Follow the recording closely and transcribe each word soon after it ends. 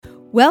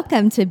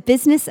Welcome to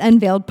Business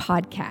Unveiled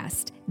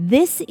Podcast.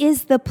 This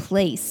is the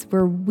place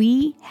where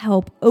we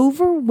help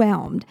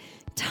overwhelmed,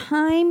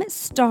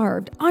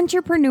 time-starved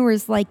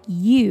entrepreneurs like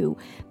you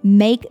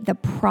make the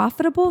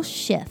profitable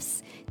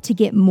shifts to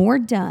get more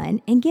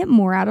done and get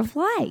more out of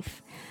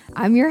life.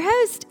 I'm your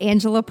host,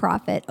 Angela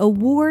Proffitt,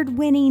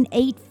 award-winning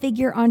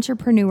 8-figure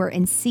entrepreneur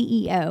and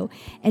CEO.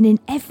 And in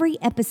every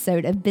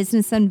episode of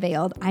Business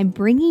Unveiled, I'm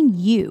bringing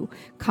you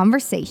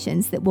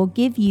conversations that will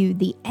give you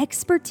the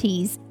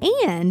expertise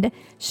and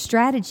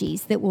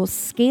strategies that will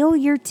scale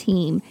your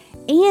team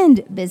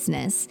and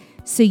business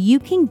so you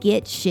can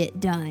get shit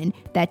done.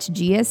 That's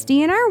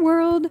GSD in our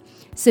world.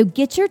 So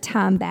get your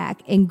time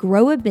back and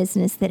grow a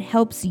business that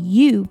helps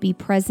you be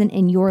present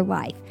in your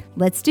life.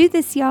 Let's do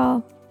this,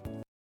 y'all.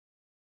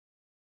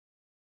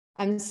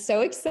 I'm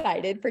so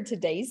excited for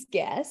today's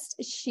guest.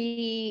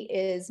 She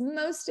is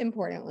most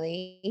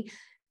importantly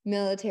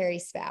military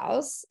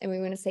spouse, and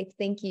we want to say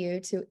thank you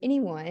to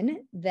anyone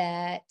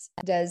that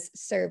does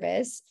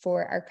service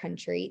for our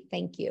country.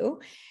 Thank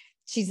you.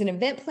 She's an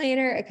event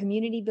planner, a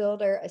community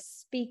builder, a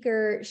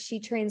speaker.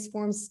 She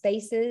transforms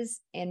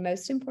spaces and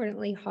most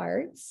importantly,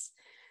 hearts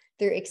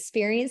through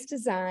experience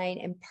design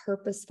and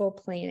purposeful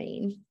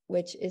planning,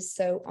 which is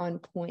so on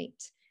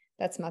point.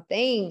 That's my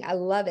thing. I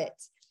love it.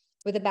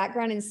 With a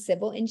background in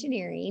civil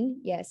engineering,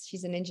 yes,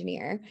 she's an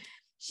engineer,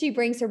 she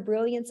brings her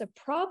brilliance of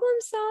problem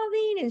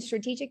solving and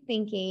strategic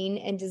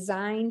thinking and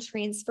design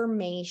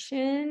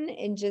transformation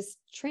and just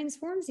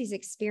transforms these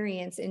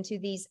experiences into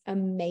these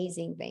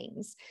amazing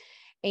things.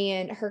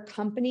 And her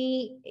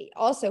company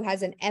also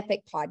has an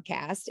epic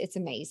podcast. It's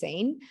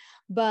amazing.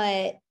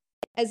 But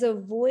as a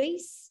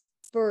voice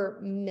for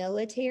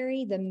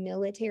the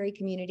military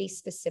community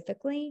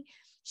specifically,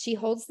 she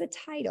holds the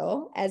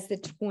title as the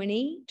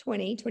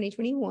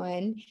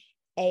 2020-2021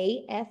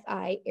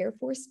 AFI Air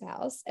Force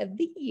Spouse of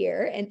the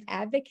Year and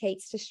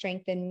advocates to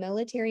strengthen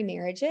military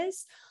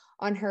marriages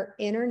on her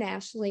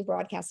internationally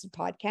broadcasted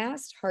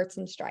podcast, Hearts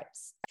and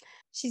Stripes.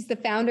 She's the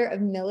founder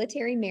of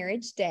Military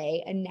Marriage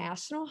Day, a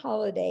national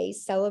holiday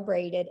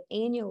celebrated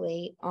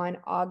annually on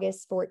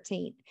August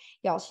 14th.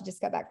 Y'all, she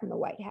just got back from the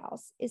White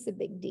House. It's a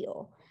big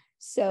deal.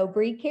 So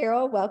Bree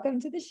Carroll,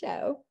 welcome to the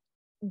show.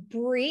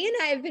 Bree and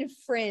I have been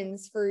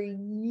friends for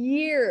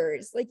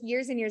years, like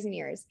years and years and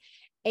years.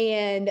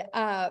 And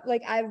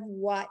I've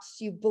watched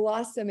you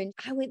blossom, and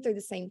I went through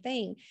the same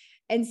thing.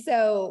 And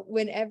so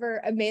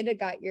whenever Amanda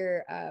got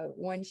your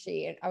one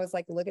sheet, and I was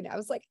like looking at it, I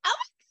was like, oh,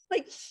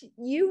 like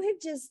you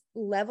have just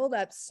leveled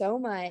up so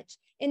much,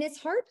 and it's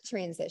hard to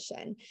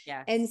transition.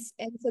 Yes. And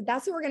so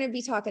that's what we're going to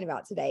be talking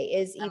about today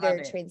is either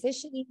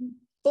transitioning,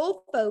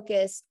 full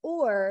focus,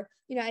 or,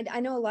 I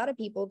know a lot of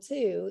people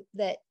too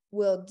that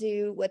will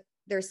do what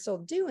they're still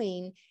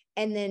doing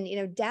and then,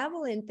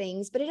 dabble in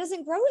things, but it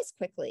doesn't grow as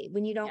quickly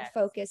when you don't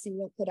focus and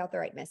you don't put out the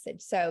right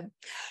message. So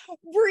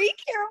Bree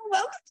Carroll,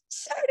 welcome to the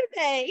show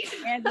today.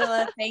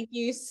 Angela, thank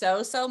you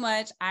so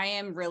much. I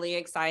am really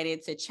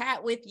excited to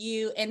chat with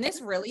you. And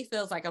this really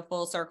feels like a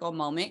full circle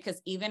moment,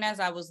 because even as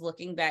I was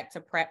looking back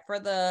to prep for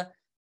the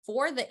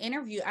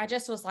interview, I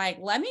just was like,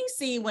 let me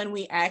see when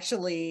we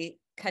actually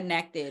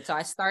connected. So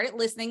I started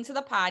listening to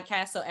the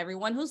podcast. So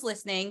everyone who's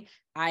listening,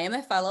 I am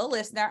a fellow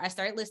listener. I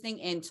started listening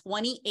in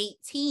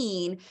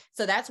 2018.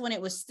 So that's when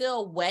it was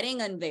still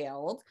Wedding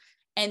Unveiled.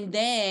 And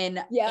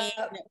then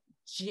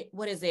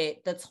what is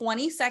it? The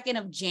 22nd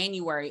of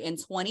January in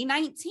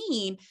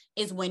 2019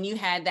 is when you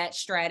had that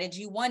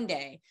strategy one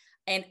day.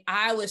 And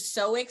I was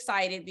so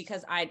excited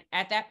because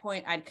at that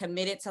point I'd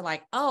committed to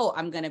like, oh,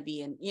 I'm going to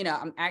be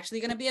I'm actually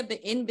going to be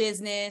in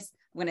business.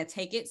 I'm going to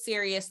take it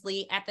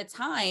seriously. At the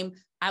time,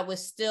 I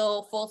was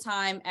still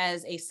full-time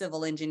as a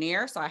civil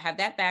engineer. So I have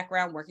that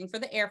background working for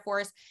the Air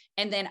Force.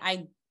 And then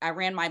I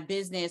ran my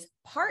business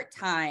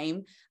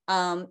part-time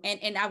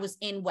and I was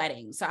in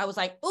weddings. So I was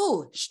like,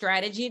 ooh,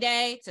 strategy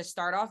day to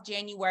start off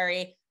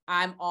January.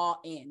 I'm all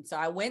in. So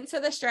I went to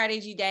the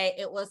strategy day.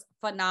 It was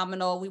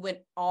phenomenal. We went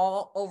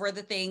all over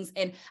the things.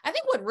 And I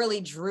think what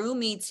really drew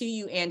me to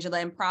you, Angela,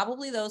 and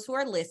probably those who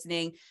are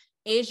listening,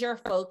 is your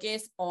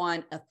focus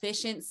on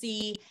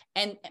efficiency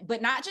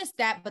but not just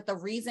that, but the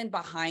reason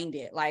behind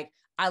it. Like,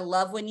 I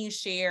love when you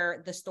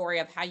share the story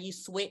of how you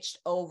switched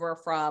over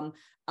from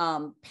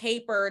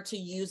paper to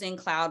using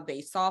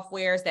cloud-based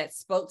softwares. That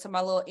spoke to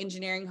my little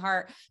engineering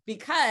heart,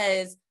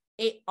 because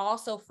it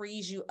also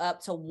frees you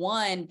up to,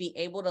 one, be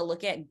able to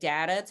look at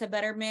data to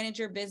better manage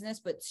your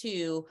business, but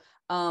two,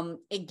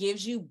 it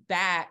gives you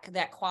back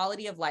that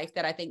quality of life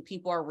that I think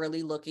people are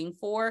really looking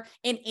for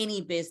in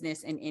any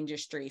business and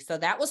industry. So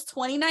that was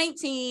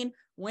 2019,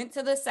 went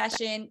to the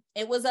session.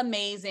 It was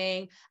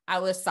amazing. I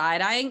was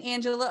side-eyeing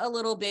Angela a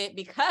little bit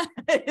because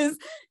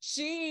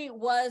she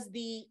was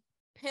the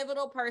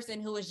pivotal person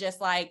who was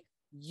just like,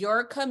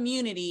 your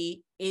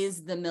community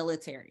is the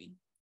military.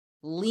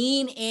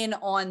 Lean in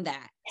on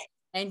that.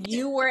 And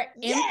you were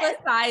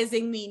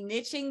emphasizing me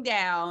niching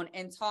down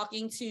and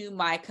talking to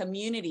my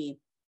community.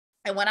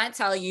 And when I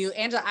tell you,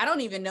 Angela, I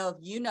don't even know if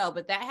you know,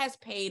 but that has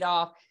paid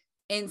off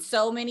in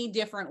so many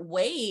different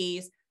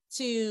ways.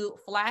 To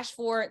flash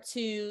forward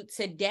to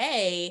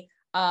today,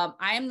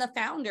 I am the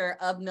founder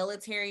of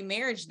Military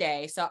Marriage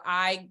Day. So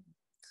I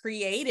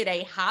created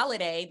a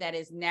holiday that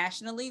is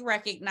nationally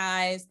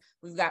recognized.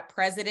 We've got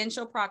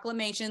presidential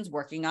proclamations,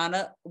 working on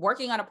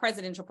a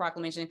presidential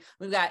proclamation.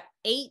 We've got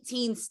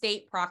 18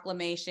 state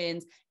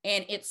proclamations,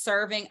 and it's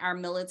serving our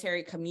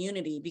military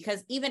community,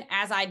 because even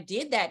as I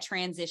did that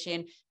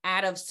transition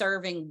out of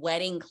serving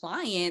wedding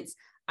clients,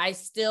 I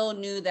still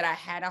knew that I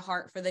had a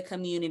heart for the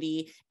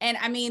community. And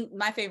I mean,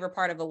 my favorite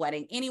part of a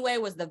wedding anyway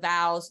was the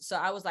vows. So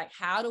I was like,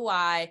 how do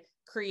I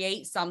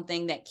create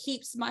something that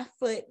keeps my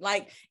foot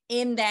like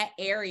in that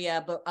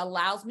area, but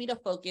allows me to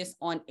focus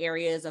on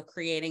areas of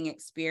creating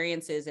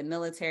experiences? And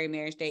Military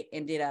Marriage Day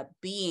ended up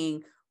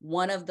being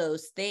one of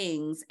those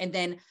things. And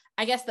then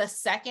I guess the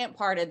second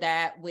part of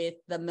that with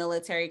the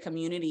military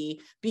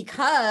community,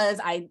 because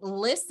I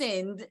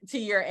listened to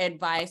your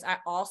advice, I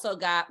also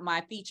got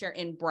my feature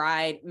in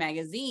Bride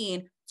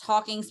magazine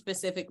talking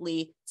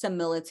specifically to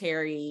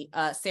military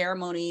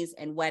ceremonies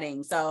and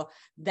weddings. So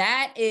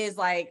that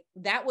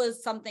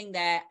was something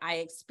that I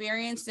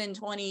experienced in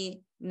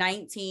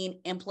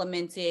 2019,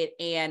 implemented,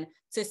 and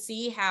to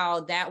see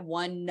how that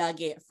one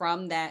nugget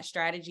from that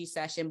strategy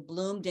session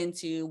bloomed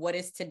into what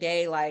is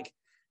today like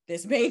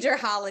this major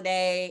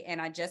holiday.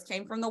 And I just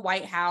came from the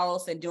White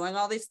House and doing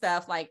all this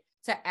stuff like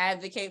to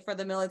advocate for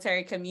the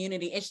military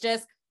community. It's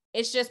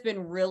just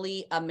been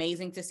really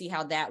amazing to see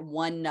how that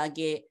one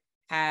nugget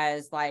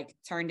has like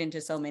turned into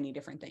so many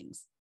different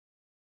things.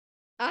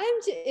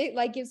 It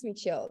like gives me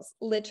chills,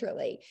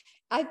 literally.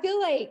 I feel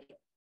like,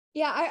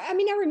 yeah, I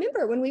mean, I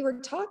remember when we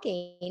were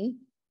talking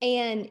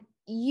and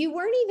you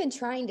weren't even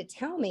trying to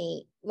tell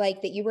me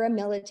like that you were a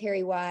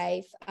military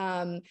wife.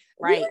 Right.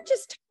 We were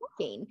just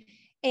talking.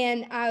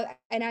 And I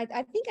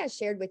think I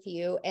shared with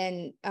you,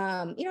 and Yes.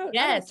 I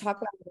don't talk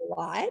about it a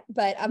lot,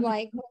 but I'm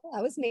like, well,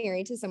 I was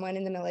married to someone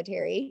in the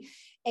military,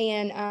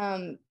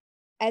 and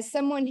as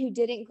someone who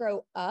didn't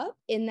grow up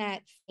in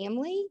that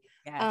family,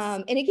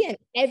 yes. and again,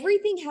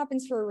 everything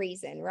happens for a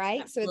reason,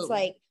 right? Absolutely. So it's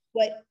like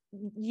what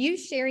you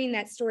sharing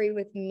that story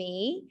with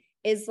me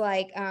is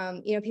like,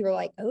 people are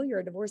like, oh, you're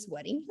a divorce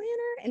wedding planner.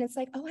 And it's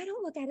like, oh, I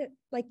don't look at it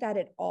like that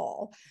at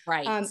all.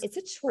 Right. It's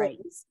a choice. Right.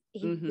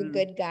 He's a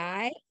good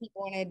guy. He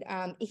wanted,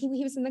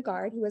 he was in the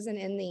Guard. He wasn't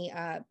in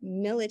the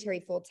military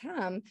full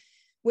time,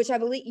 which I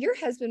believe your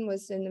husband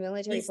was in the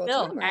military full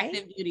time, right?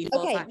 Active duty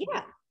full time. Okay,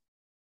 yeah.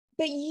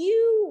 But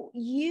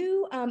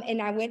you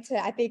and I went to,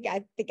 I think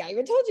I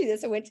even told you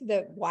this. I went to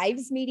the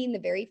wives meeting the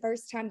very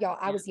first time, y'all.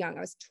 I was young.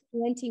 I was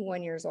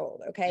 21 years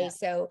old. Okay. Yeah.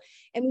 So,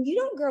 and when you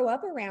don't grow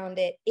up around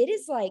it, it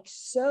is like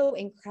so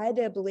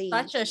incredibly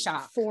such a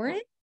shock. Foreign.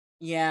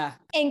 Yeah.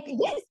 And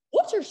yes,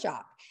 culture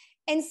shock.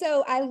 And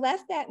so I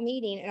left that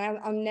meeting, and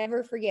I'll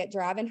never forget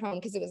driving home,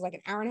 because it was like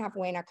an hour and a half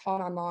away. And I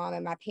called my mom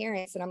and my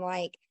parents, and I'm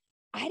like,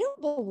 I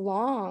don't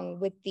belong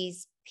with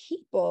these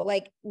people.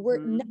 Like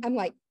I'm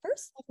like,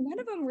 first off, none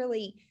of them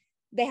really,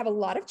 they have a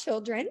lot of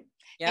children.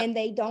 Yep. And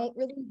they don't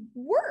really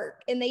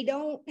work, and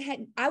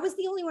I was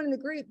the only one in the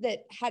group that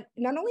had,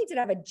 not only did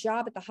I have a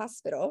job at the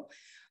hospital,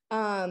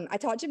 I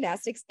taught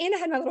gymnastics, and I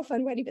had my little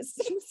fun wedding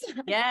business.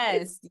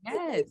 Yes.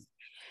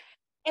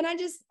 And I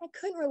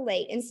couldn't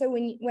relate. And so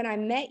when I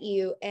met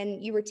you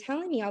and you were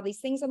telling me all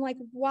these things, I'm like,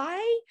 why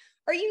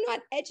are you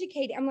not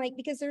educated? I'm like,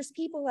 because there's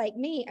people like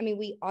me. I mean,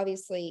 we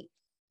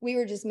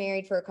were just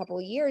married for a couple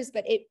of years,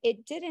 but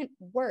it didn't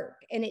work.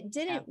 And it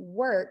didn't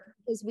work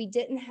because we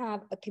didn't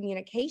have a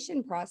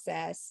communication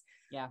process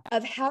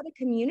of how to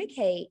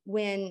communicate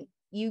when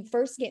you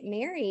first get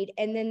married.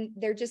 And then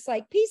they're just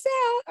like, peace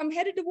out. I'm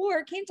headed to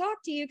war. Can't talk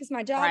to you because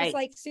my job is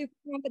like super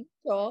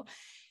confidential.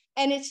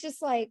 And it's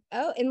just like,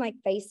 oh, and like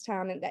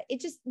FaceTime, and that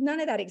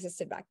none of that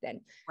existed back then.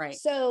 Right.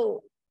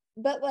 So,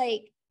 but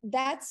like,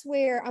 that's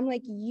where I'm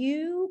like,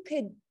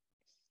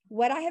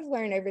 what I have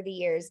learned over the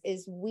years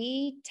is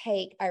we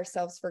take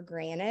ourselves for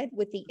granted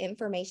with the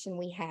information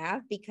we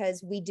have,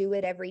 because we do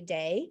it every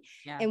day.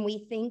 Yeah. And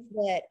we think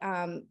that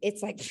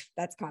it's like,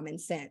 that's common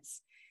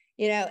sense,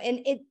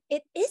 and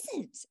it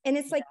isn't. And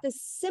it's like the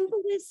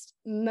simplest,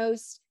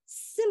 most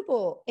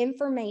simple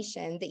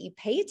information that you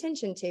pay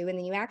attention to, and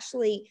then you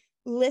actually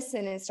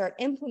listen and start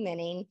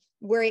implementing,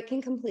 where it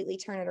can completely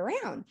turn it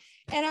around.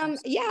 And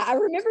I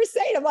remember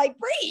saying, I'm like,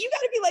 Bree, you got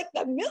to be like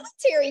the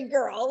military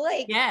girl,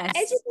 like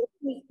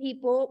educate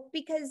people,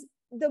 because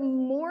the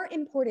more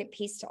important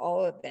piece to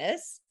all of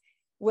this,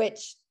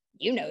 which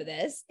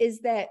this, is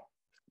that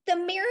the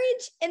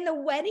marriage and the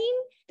wedding,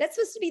 that's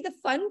supposed to be the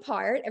fun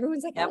part.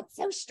 Everyone's like, oh, it's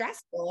so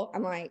stressful.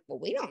 I'm like, well,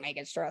 we don't make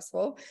it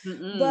stressful.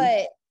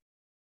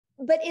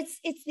 But it's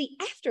the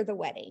after the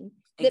wedding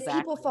that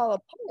people fall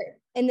apart,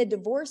 and the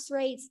divorce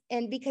rates,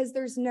 and because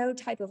there's no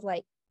type of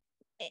like,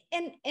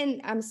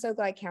 and I'm so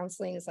glad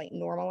counseling is like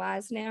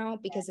normalized now,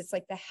 because it's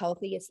like the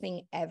healthiest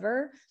thing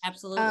ever.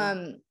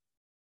 Absolutely.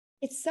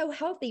 It's so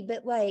healthy,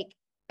 but like,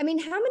 I mean,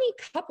 how many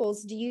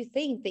couples do you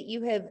think that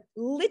you have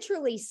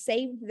literally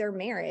saved their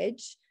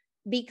marriage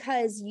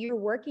because you're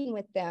working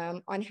with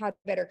them on how to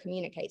better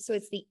communicate? So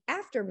it's the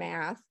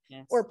aftermath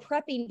or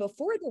prepping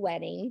before the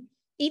wedding.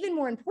 even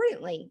more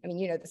importantly, I mean,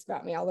 you know this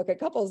about me, I'll look at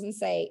couples and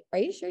say, are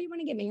you sure you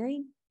want to get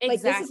married? Like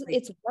Exactly.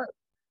 it's work.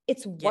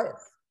 It's work.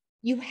 Yes.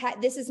 You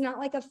had, this is not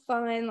like a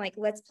fun, like,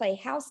 let's play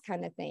house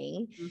kind of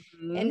thing.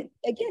 Mhm. And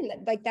again,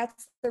 like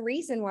that's the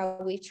reason why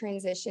we've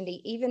transitioned to,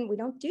 even we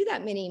don't do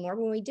that many anymore.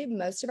 When we do,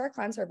 most of our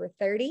clients are over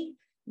 30.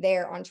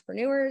 They're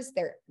entrepreneurs,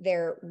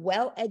 they're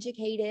well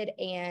educated,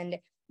 and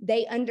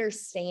they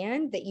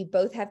understand that you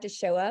both have to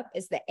show up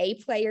as the A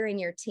player in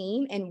your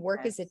team and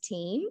work Yes. as a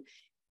team.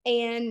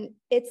 And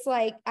it's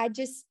like,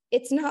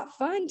 it's not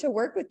fun to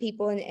work with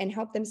people and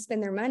help them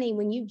spend their money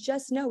when you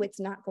just know it's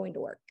not going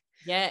to work.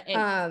 Yeah.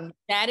 And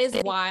that is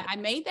why I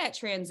made that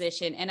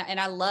transition. And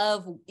I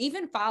love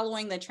even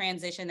following the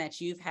transition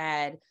that you've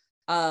had,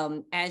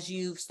 as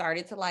you've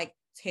started to like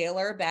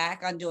tailor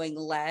back on doing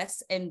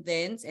less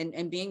events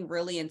and being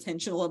really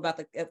intentional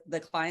about the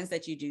clients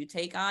that you do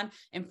take on,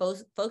 and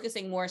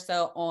focusing more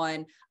so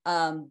on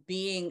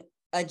being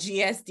a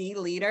GSD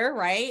leader,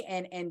 right?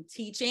 And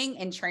teaching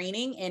and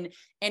training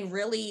and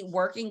really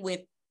working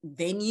with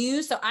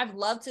venues. So I've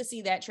loved to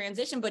see that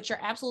transition, but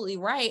you're absolutely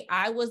right.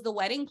 I was the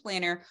wedding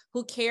planner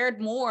who cared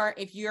more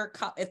if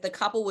the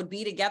couple would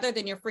be together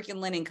than your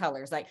freaking linen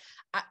colors. Like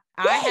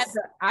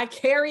I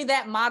carry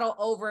that model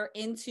over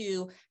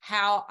into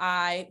how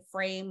I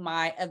frame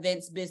my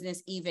events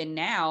business. Even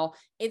now,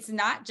 it's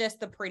not just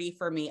the pretty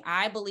for me.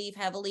 I believe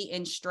heavily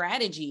in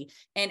strategy.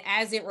 And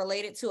as it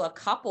related to a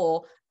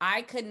couple,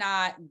 I could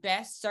not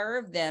best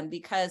serve them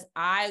because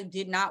I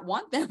did not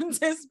want them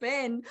to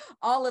spend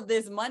all of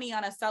this money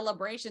on a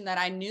celebration that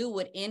I knew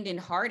would end in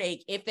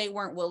heartache if they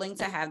weren't willing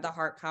to have the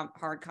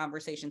hard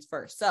conversations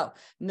first. So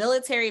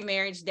Military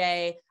Marriage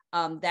Day,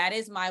 that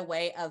is my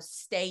way of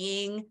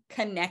staying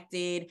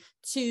connected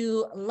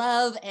to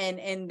love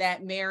and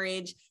that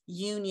marriage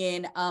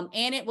union.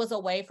 And it was a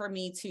way for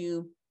me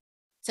to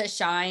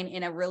shine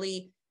in a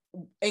really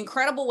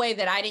incredible way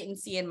that I didn't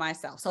see in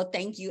myself. So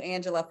thank you,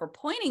 Angela, for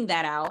pointing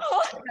that out.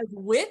 Because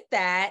with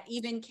that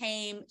even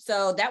came,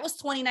 so that was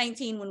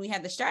 2019 when we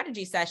had the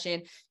strategy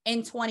session.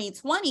 In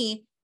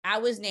 2020, I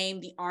was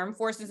named the Armed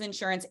Forces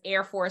Insurance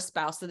Air Force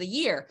Spouse of the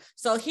Year.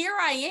 So here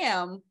I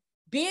am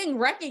being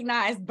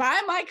recognized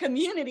by my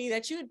community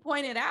that you had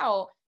pointed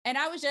out. And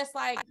I was just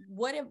like,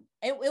 what if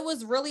it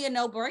was really a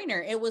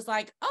no-brainer? It was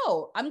like,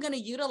 oh, I'm going to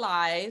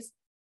utilize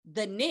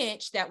the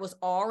niche that was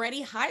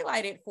already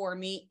highlighted for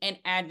me and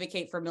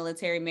advocate for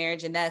military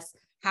marriage. And that's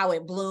how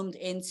it bloomed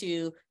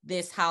into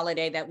this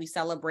holiday that we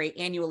celebrate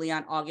annually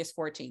on August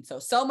 14th.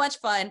 So much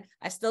fun.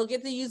 I still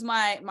get to use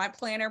my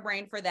planner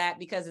brain for that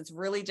because it's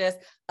really just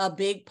a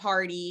big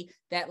party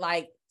that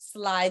like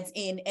slides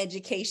in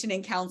education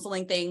and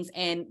counseling things.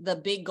 And the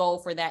big goal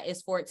for that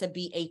is for it to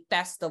be a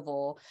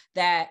festival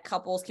that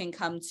couples can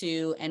come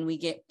to, and we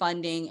get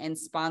funding and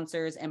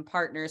sponsors and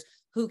partners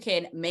who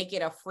can make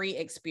it a free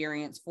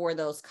experience for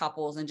those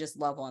couples and just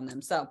love on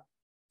them. So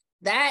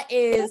that's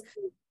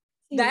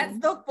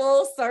the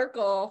full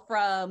circle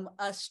from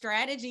a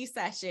strategy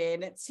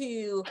session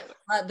to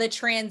the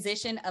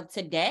transition of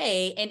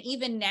today. And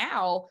even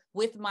now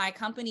with my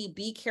company,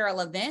 B Carroll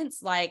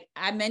Events, like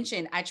I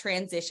mentioned, I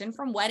transitioned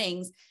from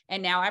weddings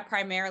and now I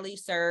primarily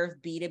serve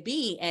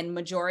B2B, and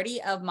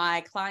majority of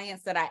my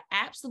clients that I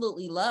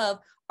absolutely love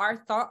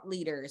are thought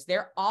leaders.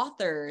 They're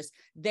authors.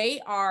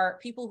 They are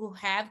people who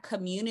have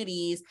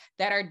communities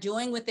that are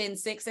doing within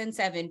 6 and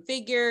 7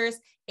 figures,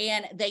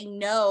 and they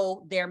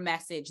know their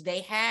message.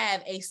 They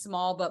have a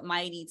small but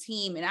mighty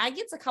team, and I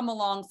get to come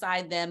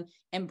alongside them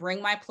and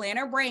bring my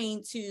planner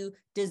brain to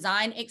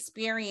design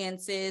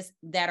experiences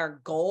that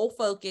are goal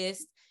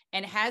focused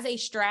and has a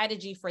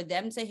strategy for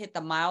them to hit the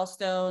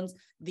milestones,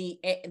 the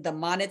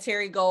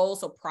monetary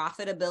goals, so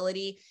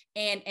profitability,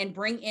 and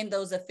bring in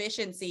those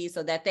efficiencies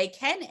so that they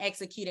can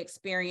execute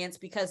experience,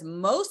 because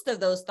most of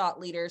those thought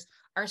leaders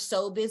are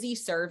so busy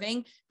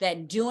serving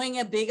that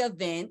doing a big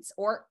event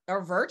or a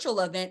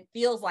virtual event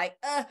feels like,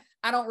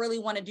 I don't really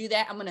want to do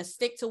that. I'm going to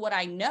stick to what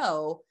I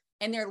know.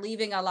 And they're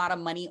leaving a lot of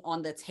money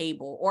on the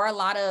table, or a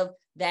lot of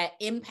that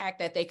impact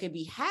that they could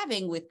be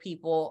having with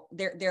people.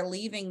 They're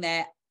leaving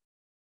that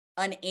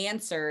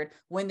unanswered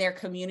when their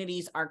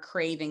communities are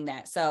craving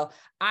that. So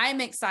I'm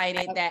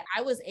excited that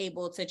I was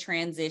able to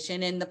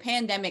transition, and the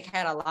pandemic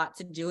had a lot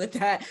to do with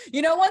that.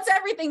 You know, once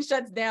everything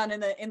shuts down in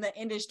the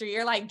industry,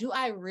 you're like, do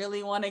I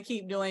really want to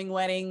keep doing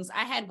weddings?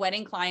 I had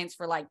wedding clients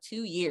for like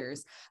 2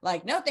 years.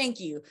 Like, no,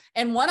 thank you.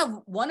 And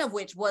one of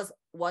which was,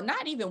 well,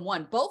 not even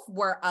one, both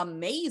were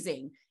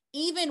amazing.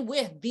 Even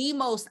with the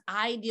most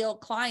ideal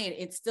client,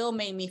 it still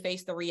made me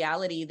face the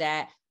reality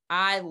that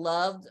I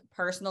loved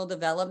personal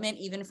development.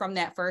 Even from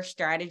that first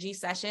strategy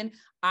session,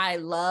 I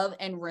love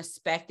and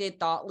respected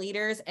thought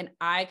leaders, and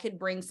I could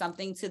bring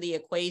something to the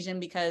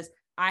equation because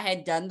I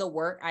had done the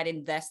work. I'd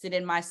invested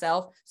in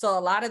myself. So a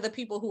lot of the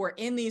people who are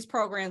in these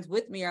programs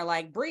with me are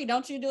like, Bree,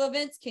 don't you do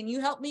events? Can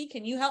you help me?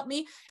 Can you help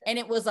me? And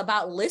it was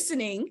about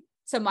listening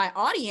to my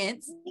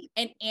audience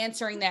and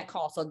answering that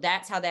call. So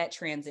that's how that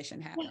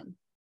transition happened.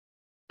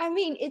 I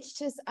mean, it's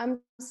just, I'm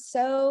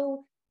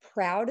so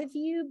proud of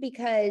you,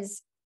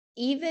 because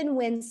even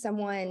when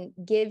someone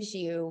gives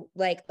you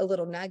like a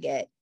little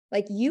nugget,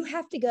 Like you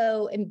have to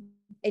go and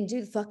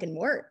do the fucking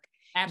work.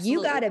 Absolutely.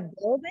 You got to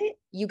build it.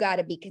 You got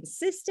to be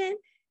consistent.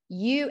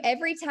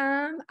 Every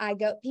time I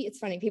go, it's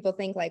funny, people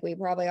think like we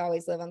probably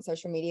always live on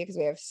social media because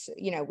we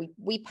have,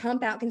 we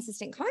pump out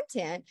consistent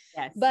content.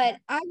 Yes. But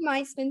I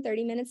might spend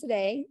 30 minutes a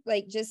day,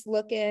 like just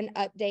looking,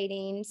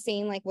 updating,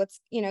 seeing like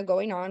what's,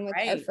 going on with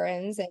our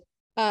friends.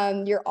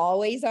 And you're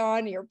always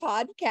on, your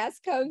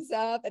podcast comes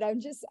up, and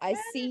I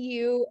see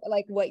you,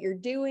 like what you're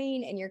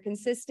doing, and you're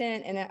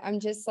consistent. And I'm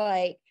just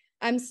like,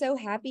 I'm so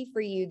happy for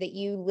you that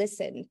you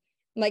listened.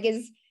 Like,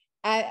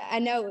 I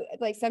know,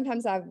 like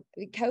sometimes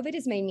COVID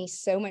has made me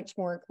so much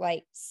more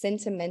like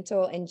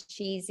sentimental and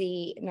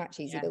cheesy, not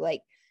cheesy, but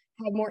like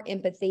have more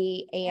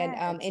empathy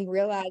and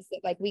realize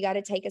that like we got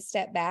to take a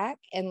step back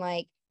and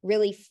like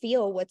really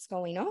feel what's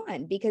going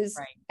on, because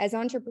as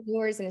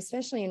entrepreneurs, and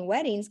especially in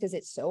weddings, because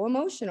it's so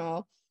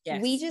emotional,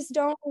 we just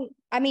don't,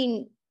 I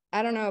mean,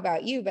 I don't know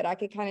about you, but I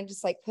could kind of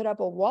just like put up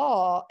a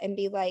wall and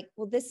be like,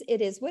 well,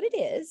 it is what it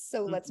is.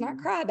 So let's not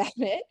cry about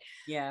it.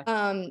 Yeah.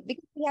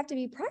 Because we have to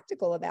be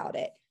practical about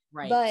it.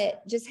 Right.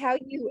 But just how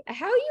you have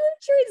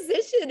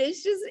transitioned,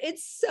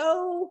 it's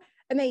so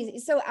amazing.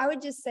 So I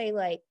would just say,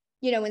 like,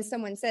 when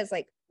someone says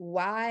like,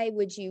 why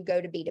would you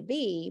go to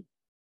B2B?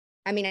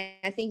 I mean,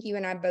 I think you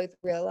and I both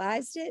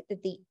realized it,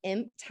 that the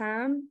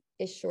time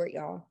is short,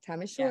 y'all.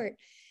 Time is short.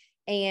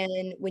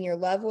 And when your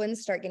loved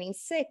ones start getting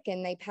sick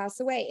and they pass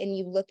away, and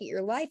you look at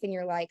your life and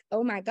you're like,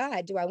 oh my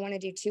God, do I want to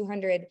do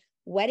 200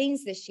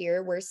 weddings this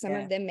year, where some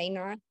of them may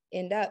not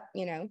end up,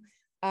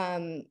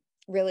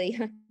 really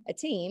a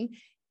team.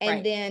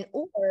 And then,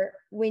 or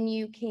when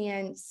you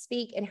can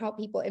speak and help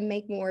people and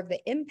make more of the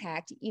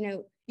impact,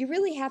 you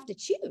really have to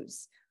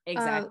choose.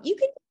 Exactly. You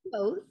can do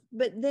both,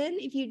 but then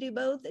if you do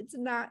both, it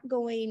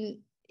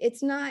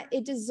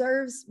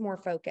deserves more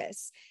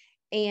focus.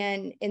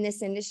 And in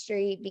this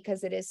industry,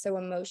 because it is so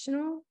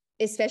emotional,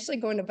 especially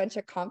going to a bunch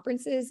of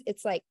conferences,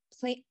 it's like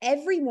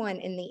everyone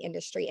in the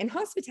industry and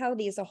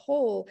hospitality as a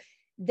whole,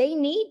 they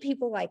need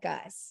people like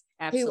us.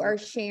 Absolutely. Who are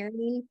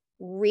sharing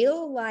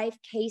real life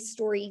case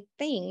story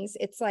things.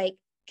 It's like,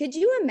 could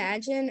you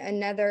imagine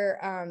another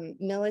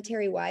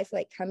military wife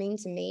like coming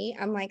to me?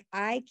 I'm like,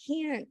 I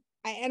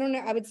don't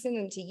know. I would send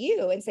them to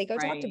you and say, go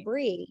talk to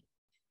Bree,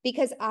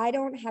 because I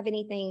don't have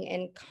anything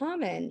in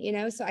common,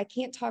 so I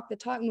can't talk the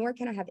talk, nor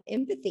can I have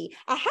empathy.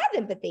 I have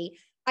empathy.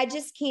 I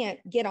just can't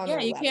get on their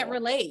you level. Can't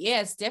relate.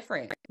 Yeah, it's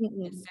different.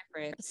 It's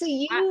different. So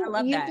you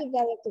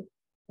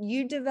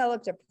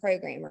developed a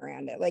program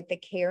around it, like the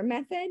CARE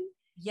method.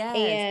 Yes.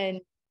 And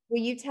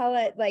will you tell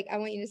it, like, I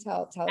want you to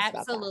tell us about that.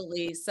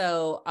 Absolutely.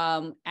 So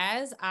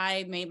as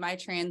I made my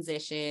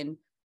transition,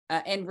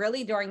 and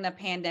really during the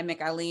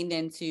pandemic, I leaned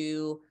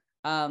into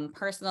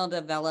personal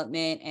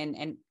development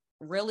and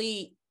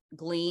really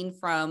gleaned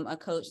from a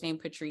coach named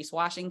Patrice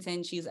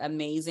Washington. She's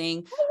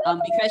amazing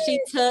because she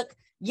took,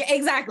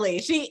 exactly.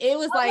 It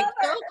was like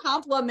so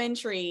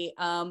complimentary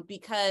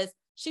because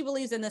she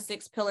believes in the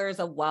 6 pillars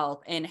of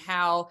wealth and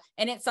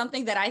it's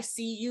something that I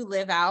see you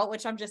live out,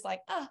 which I'm just like,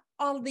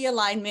 all of the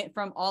alignment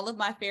from all of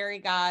my fairy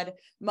god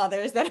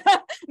mothers that I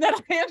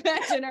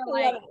imagine are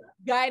like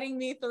guiding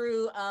me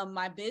through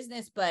my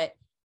business. But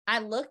I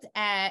looked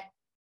at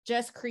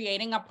just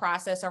creating a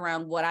process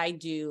around what I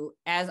do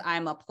as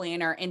I'm a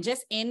planner and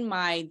just in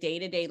my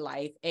day-to-day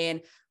life.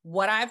 And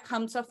what I've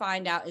come to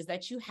find out is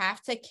that you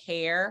have to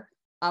care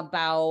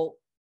about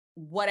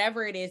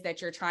whatever it is that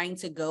you're trying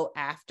to go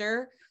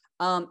after,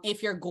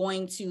 if you're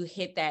going to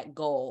hit that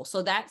goal.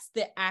 So that's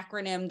the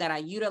acronym that I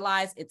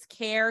utilize. It's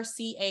CARE,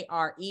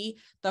 C-A-R-E.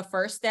 The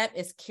first step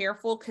is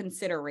careful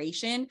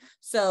consideration.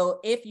 So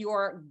if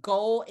your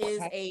goal is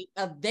a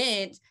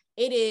event,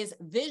 it is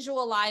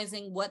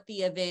visualizing what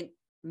the event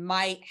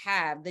might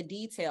have, the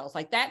details.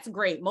 Like, that's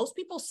great. Most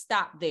people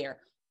stop there.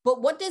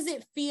 But what does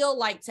it feel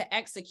like to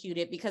execute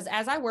it? Because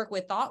as I work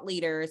with thought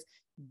leaders,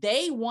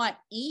 they want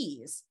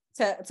ease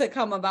to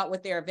come about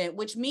with their event,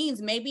 which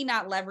means maybe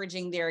not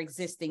leveraging their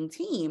existing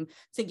team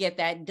to get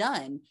that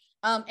done.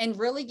 And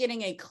really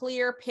getting a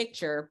clear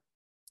picture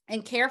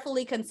and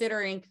carefully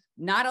considering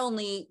not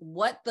only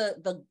what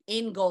the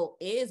end goal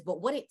is,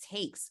 but what it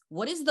takes.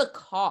 What is the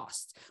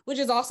cost? Which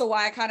is also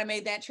why I kind of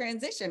made that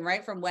transition,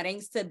 right, from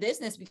weddings to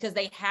business, because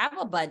they have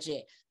a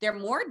budget. They're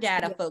more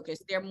data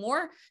focused. They're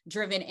more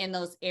driven in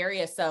those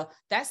areas. So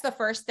that's the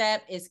first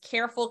step, is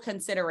careful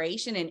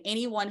consideration. And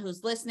anyone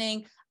who's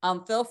listening,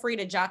 feel free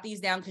to jot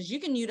these down, because you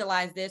can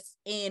utilize this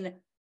in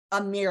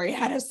a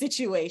myriad of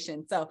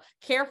situations. So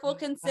careful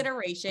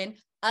consideration.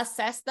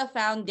 Assess the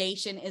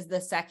foundation is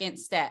the second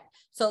step.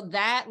 So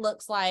that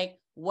looks like,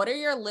 what are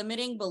your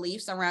limiting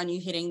beliefs around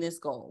you hitting this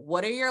goal?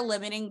 What are your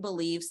limiting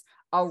beliefs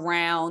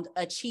around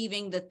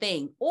achieving the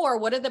thing? Or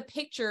what are the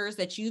pictures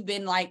that you've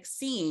been like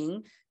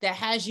seeing that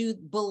has you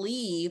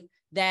believe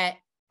that,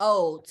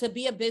 to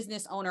be a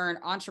business owner and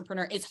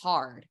entrepreneur is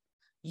hard?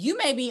 You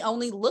may be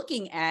only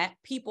looking at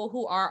people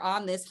who are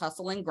on this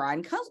hustle and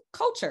grind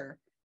culture.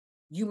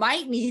 You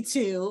might need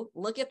to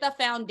look at the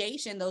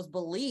foundation, those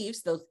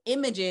beliefs, those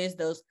images,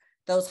 the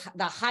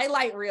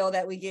highlight reel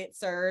that we get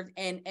served,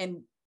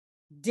 and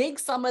dig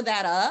some of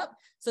that up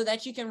so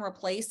that you can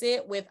replace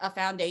it with a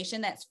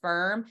foundation that's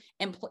firm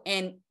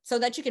and so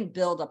that you can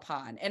build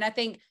upon. And I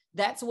think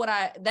that's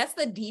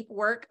the deep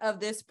work of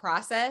this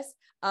process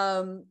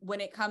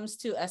when it comes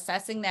to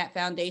assessing that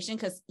foundation,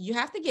 because you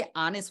have to get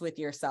honest with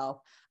yourself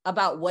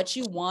about what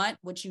you want,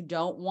 what you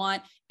don't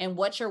want, and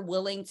what you're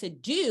willing to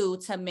do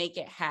to make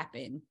it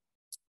happen.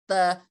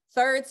 The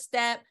third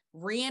step,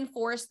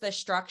 reinforce the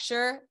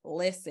structure.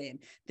 Listen,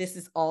 this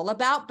is all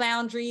about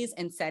boundaries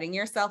and setting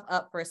yourself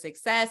up for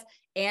success.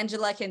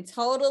 Angela can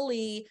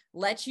totally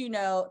let you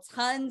know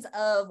tons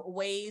of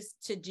ways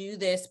to do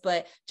this,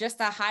 but just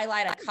to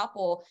highlight a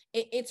couple,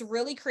 it's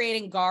really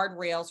creating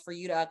guardrails for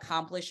you to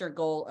accomplish your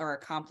goal or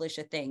accomplish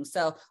a thing.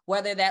 So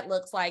whether that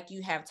looks like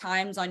you have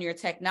times on your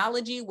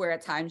technology where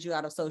it times you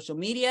out of social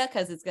media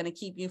because it's going to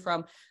keep you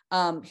from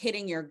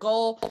hitting your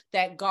goal.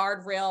 That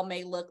guardrail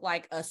may look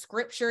like a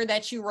scripture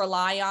that you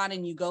rely on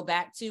and you go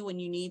back to when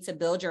you need to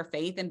build your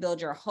faith and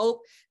build your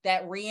hope.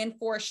 That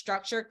reinforced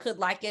structure could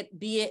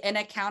be an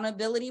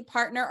accountability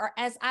partner, or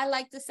as I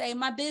like to say,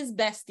 my biz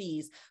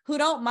besties who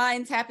don't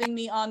mind tapping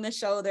me on the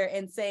shoulder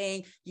and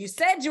saying, you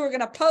said you were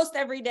going to post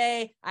every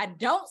day. I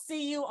don't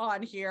see you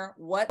on here.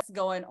 What's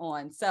going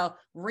on? So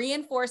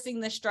reinforcing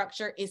the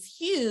structure is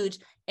huge.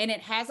 And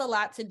it has a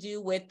lot to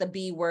do with the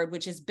B word,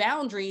 which is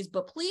boundaries.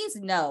 But please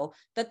know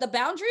that the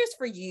boundary is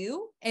for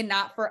you and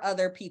not for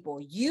other people.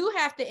 You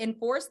have to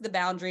enforce the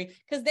boundary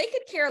because they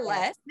could care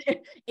less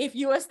if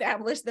you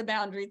establish the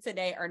boundary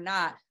today or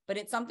not. But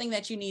it's something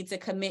that you need to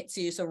commit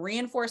to. So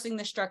reinforcing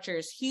the structure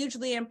is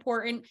hugely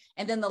important.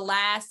 And then the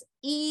last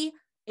E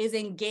is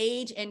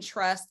engage and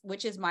trust,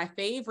 which is my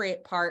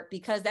favorite part,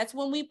 because that's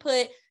when we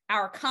put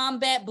our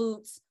combat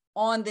boots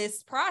on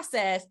this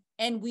process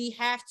and we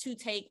have to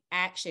take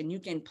action. You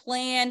can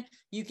plan,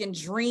 you can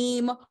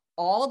dream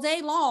all day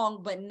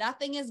long, but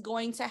nothing is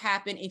going to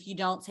happen if you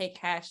don't take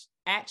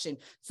action.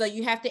 So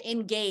you have to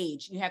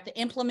engage, you have to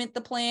implement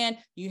the plan,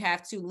 you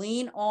have to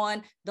lean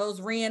on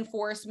those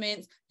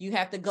reinforcements, you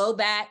have to go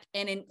back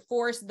and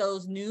enforce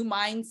those new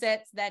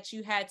mindsets that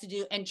you had to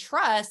do, and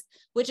trust,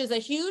 which is a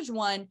huge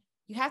one.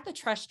 You have to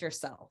trust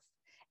yourself.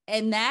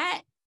 And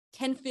that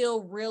can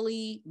feel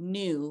really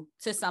new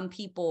to some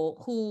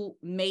people who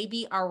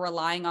maybe are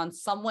relying on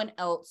someone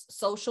else,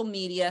 social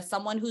media,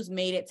 someone who's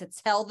made it to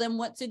tell them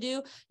what to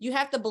do. You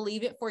have to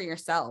believe it for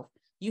yourself.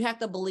 You have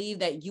to believe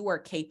that you are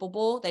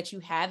capable, that you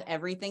have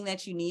everything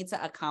that you need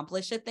to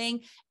accomplish a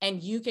thing,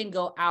 and you can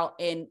go out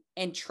and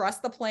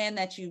trust the plan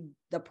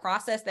the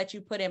process that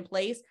you put in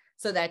place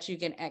so that you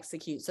can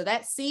execute. So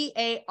that's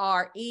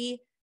CARE.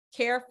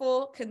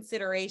 Careful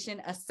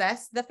consideration,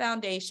 assess the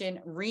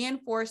foundation,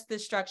 reinforce the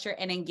structure,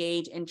 and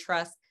engage and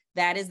trust.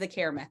 That is the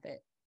CARE method.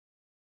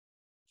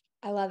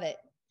 I love it.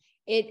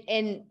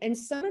 And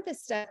some of the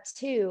stuff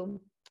too,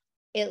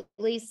 at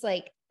least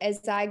like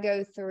as I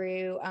go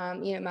through,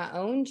 my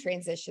own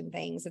transition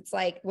things, it's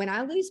like when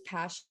I lose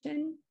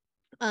passion,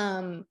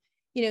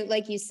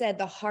 like you said,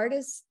 the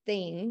hardest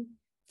thing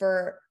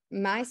for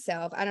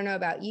myself, I don't know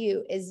about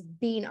you, is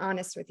being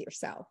honest with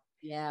yourself.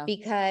 Yeah.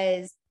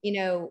 Because,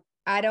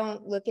 I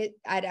don't get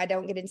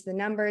into the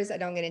numbers. I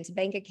don't get into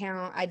bank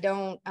account. I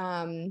don't,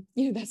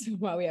 that's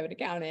why we have an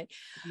accountant.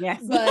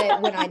 Yes.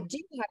 But when I do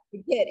have to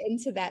get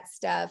into that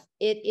stuff,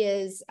 it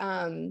is,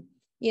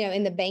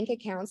 in the bank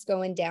accounts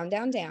going down,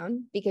 down,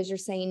 down, because you're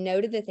saying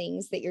no to the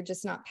things that you're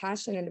just not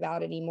passionate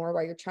about anymore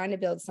while you're trying to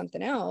build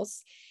something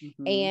else.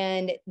 Mm-hmm.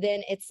 And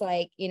then it's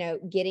like,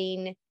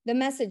 getting the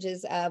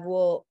messages of,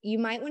 well, you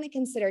might want to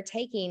consider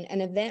taking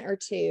an event or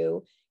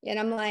two. And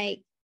I'm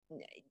like,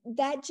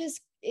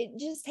 it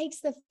just takes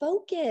the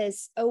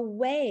focus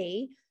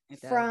away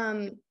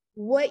from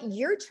what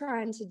you're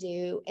trying to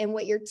do and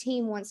what your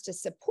team wants to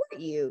support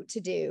you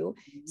to do.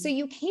 Mm-hmm. So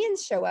you can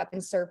show up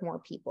and serve more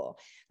people.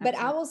 Absolutely.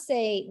 But I will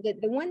say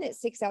that the one that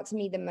sticks out to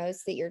me the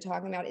most that you're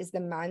talking about is the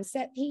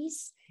mindset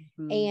piece.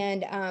 Mm-hmm.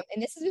 And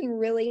this has been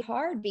really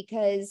hard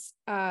because,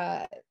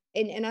 and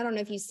I don't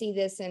know if you see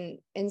this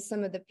in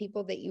some of the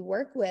people that you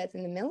work with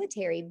in the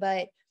military,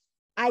 but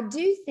I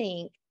do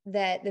think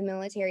that the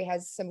military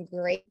has some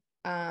great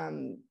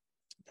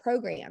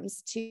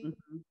programs to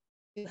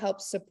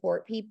help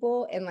support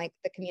people and like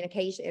the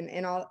communication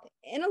and all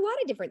in a lot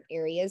of different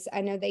areas.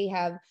 I know they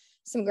have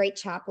some great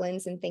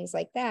chaplains and things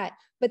like that,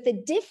 but the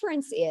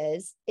difference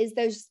is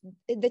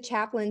the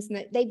chaplains,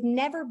 they've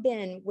never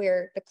been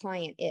where the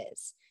client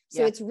is.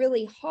 So it's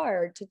really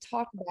hard to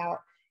talk about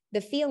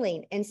the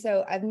feeling. And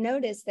so I've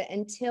noticed that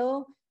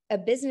until a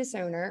business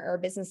owner or a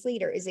business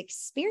leader is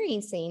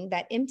experiencing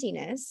that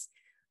emptiness,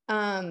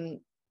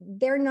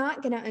 they're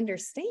not going to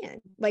understand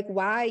like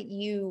why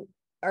you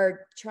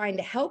are trying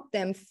to help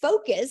them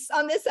focus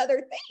on this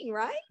other thing.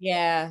 Right.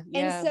 Yeah.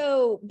 And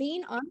so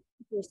being honest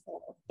with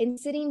yourself and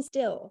sitting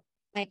still,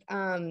 like,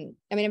 I've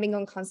been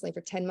going constantly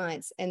for 10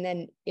 months and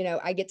then,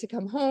 I get to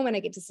come home and I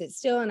get to sit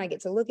still and I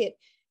get to look at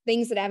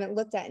things that I haven't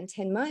looked at in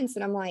 10 months.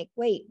 And I'm like,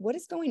 wait, what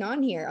is going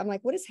on here? I'm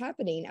like, what is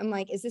happening? I'm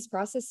like, is this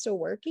process still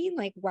working?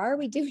 Like, why are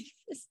we doing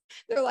this?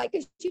 They're like,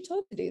 because you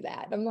told to do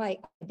that. I'm like,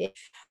 I did.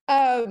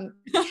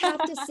 You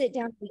have to sit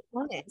down and be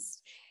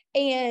honest.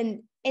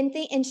 and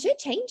shit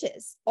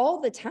changes all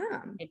the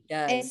time. It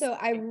does. And so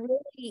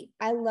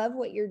I love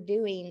what you're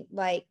doing,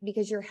 like,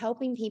 because you're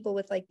helping people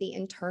with like the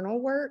internal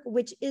work,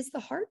 which is the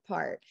hard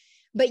part,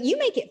 but you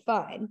make it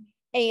fun.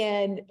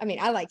 And I mean,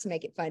 I like to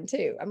make it fun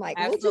too. I'm like,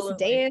 we'll just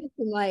dance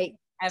and like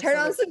turn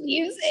on some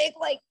music,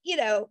 like,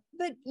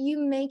 but you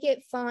make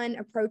it fun,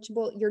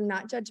 approachable. You're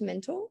not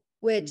judgmental,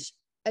 which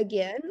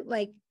again,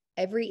 like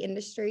every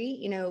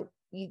industry,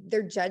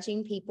 they're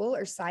judging people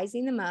or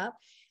sizing them up.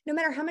 No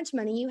matter how much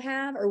money you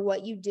have or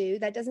what you do,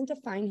 that doesn't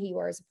define who you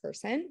are as a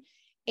person.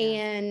 Yeah.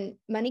 And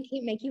money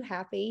can't make you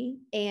happy.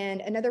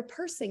 And another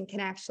person can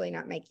actually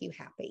not make you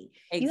happy.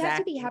 Exactly. You have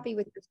to be happy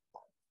with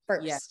yourself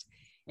first. Yes,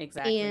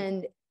 exactly.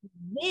 And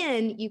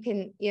then you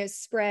can,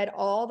 spread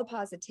all the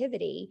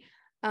positivity.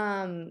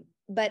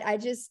 But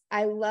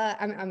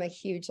I'm a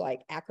huge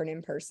like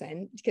acronym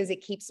person because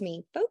it keeps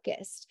me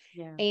focused.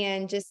 Yeah.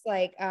 And just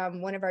like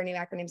one of our new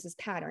acronyms is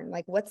pattern.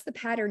 Like, what's the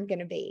pattern going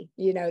to be?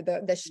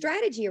 The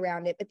strategy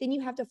around it, but then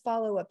you have to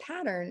follow a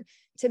pattern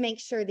to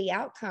make sure the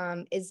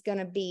outcome is going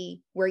to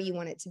be where you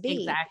want it to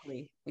be.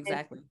 Exactly.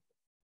 And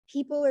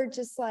people are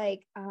just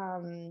like,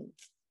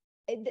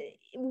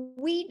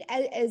 we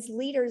as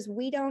leaders,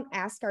 we don't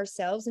ask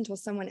ourselves until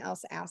someone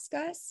else asks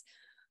us,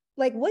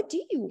 like, what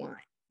do you want?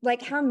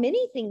 Like, how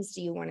many things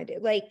do you want to do?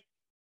 Like,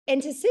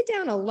 and to sit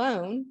down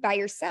alone by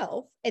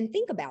yourself and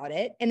think about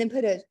it and then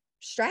put a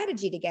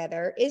strategy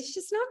together is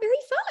just not very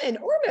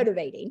fun or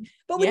motivating.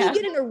 But when you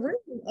get in a room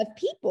of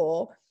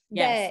people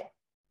that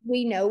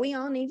we know we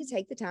all need to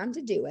take the time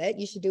to do it,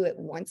 you should do it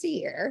once a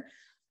year,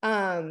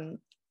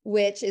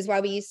 which is why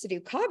we used to do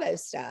Cabo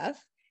stuff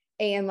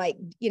and like,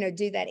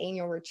 do that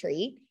annual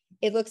retreat.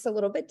 It looks a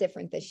little bit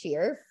different this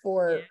year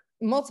for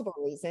multiple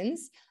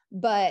reasons.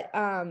 But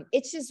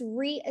it's just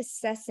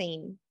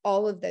reassessing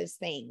all of those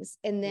things.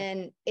 And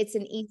then it's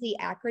an easy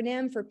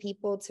acronym for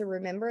people to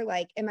remember,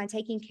 like, am I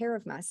taking care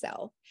of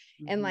myself?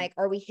 Mm-hmm. And like,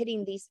 are we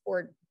hitting these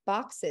 4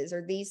 boxes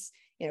or these,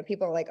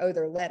 people are like, oh,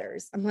 they're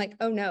letters. I'm like,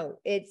 oh no,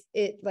 it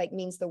like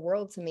means the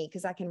world to me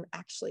because I can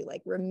actually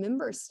like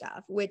remember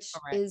stuff, which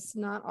is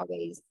not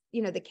always,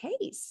 the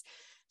case.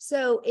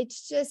 So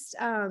it's just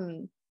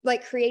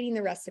like creating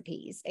the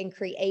recipes and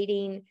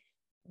creating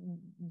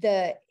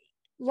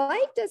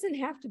life doesn't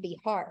have to be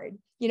hard.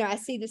 I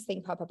see this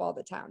thing pop up all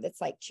the time. That's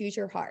like, choose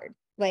your hard.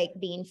 Like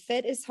being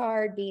fit is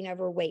hard. Being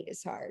overweight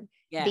is hard.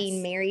 Yes.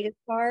 Being married is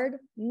hard.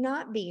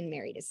 Not being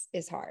married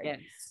is hard. Yes.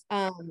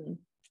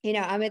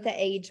 I'm at the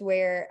age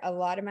where a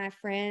lot of my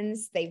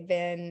friends, they've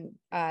been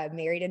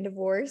married and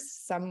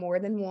divorced, some more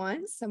than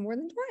once, some more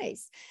than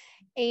twice.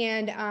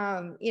 And,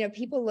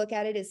 people look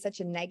at it as such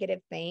a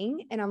negative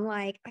thing. And I'm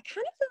like, I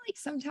kind of feel like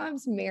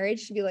sometimes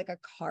marriage should be like a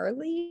car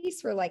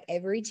lease for like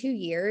every 2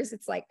 years.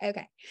 It's like,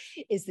 okay,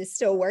 is this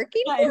still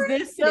working? Is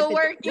this still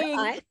working?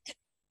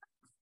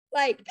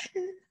 Like,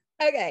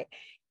 okay,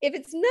 if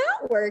it's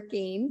not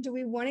working, do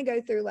we want to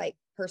go through like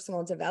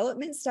personal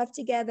development stuff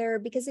together?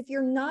 Because if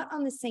you're not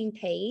on the same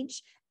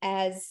page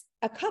as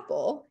a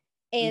couple,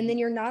 and then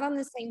you're not on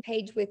the same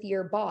page with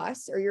your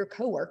boss or your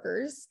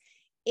coworkers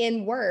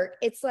in work,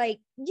 it's like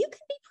you can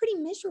be pretty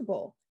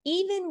miserable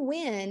even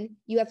when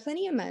you have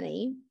plenty of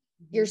money,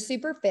 you're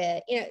super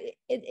fit.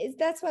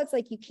 That's why it's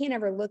like you can't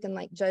ever look and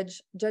like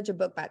judge a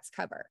book by its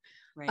cover.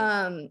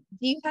 Right.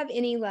 Do you have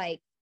any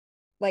like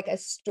a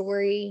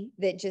story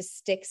that just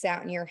sticks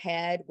out in your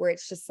head where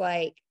it's just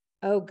like,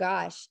 oh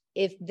gosh,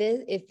 if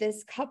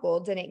this couple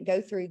didn't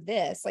go through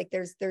this, like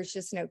there's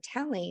just no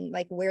telling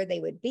like where they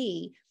would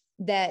be,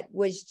 that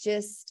was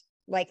just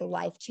like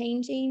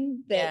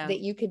life-changing that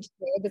you could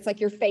share, that's like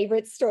your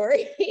favorite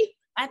story?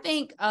 I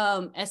think,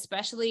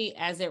 especially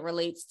as it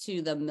relates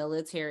to the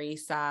military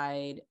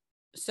side.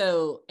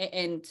 So,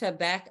 and to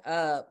back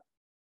up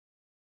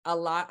a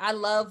lot, I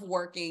love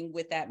working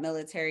with that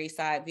military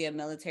side via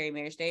Military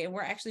Marriage Day. And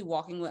we're actually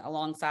walking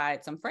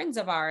alongside some friends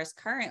of ours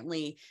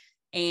currently.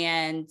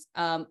 And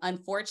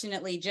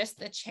unfortunately, just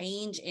the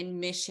change in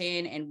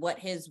mission and what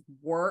his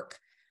work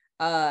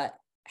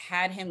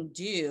had him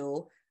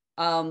do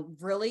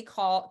really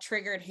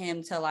triggered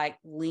him to like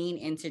lean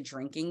into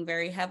drinking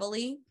very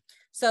heavily.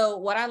 So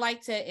what I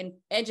like to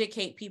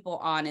educate people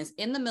on is,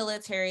 in the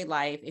military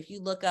life, if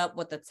you look up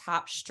what the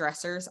top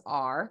stressors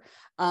are,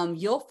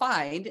 you'll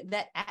find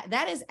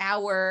that is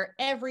our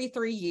every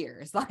 3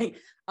 years, like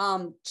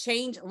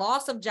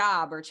loss of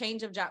job or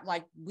change of job.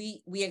 Like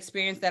we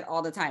experience that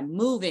all the time.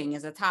 Moving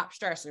is a top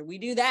stressor. We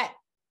do that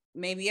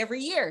maybe every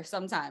year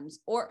sometimes,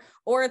 or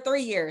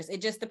 3 years.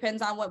 It just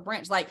depends on what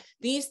branch. Like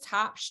these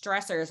top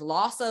stressors,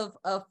 loss of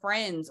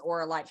friends,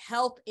 or like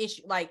health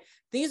issue, like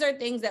these are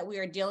things that we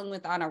are dealing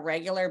with on a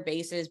regular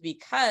basis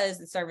because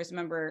the service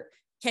member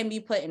can be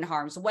put in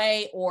harm's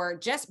way, or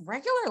just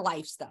regular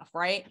life stuff,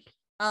 right?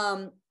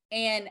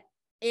 And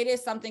it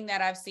is something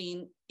that I've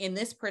seen in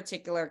this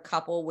particular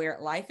couple where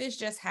life is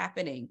just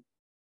happening.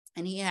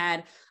 And he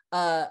had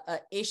a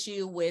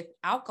issue with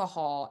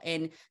alcohol,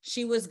 and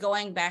she was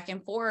going back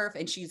and forth,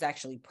 and she's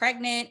actually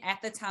pregnant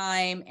at the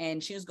time.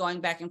 And she was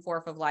going back and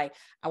forth of like,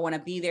 I want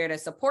to be there to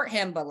support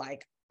him, but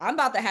like, I'm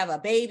about to have a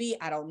baby.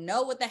 I don't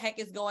know what the heck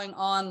is going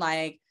on.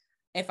 Like,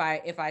 if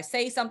I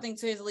say something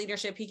to his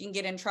leadership, he can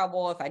get in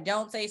trouble. If I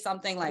don't say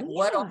something, like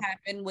what'll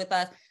happen with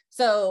us?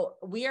 So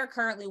we are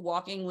currently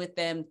walking with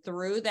them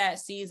through that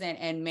season.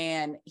 And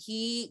man,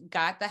 he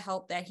got the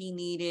help that he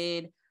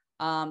needed.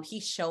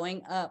 He's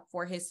showing up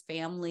for his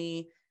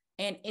family.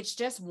 And it's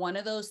just one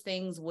of those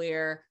things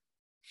where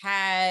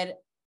had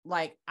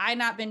like I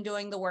not been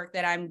doing the work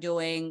that I'm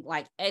doing,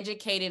 like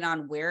educated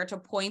on where to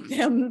point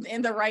them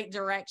in the right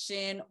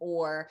direction,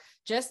 or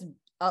just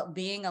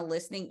being a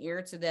listening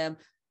ear to them,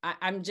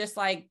 I'm just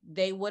like,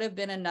 they would have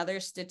been another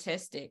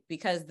statistic,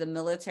 because the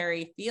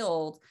military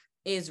field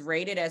is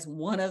rated as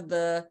one of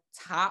the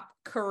top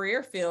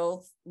career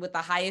fields with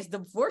the highest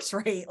divorce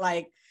rate.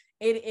 Like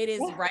it is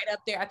right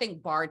up there. I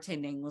think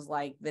bartending was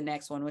like the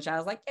next one, which I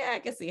was like, yeah, I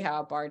can see how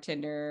a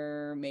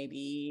bartender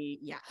maybe,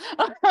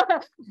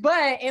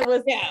 but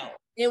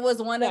it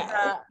was one of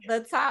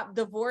the top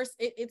divorce.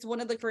 It's one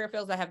of the career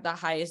fields that have the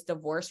highest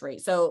divorce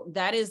rate. So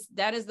that is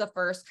the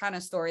first kind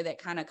of story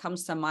that kind of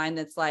comes to mind.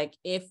 That's like,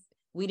 if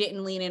we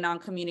didn't lean in on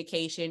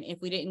communication, if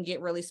we didn't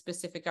get really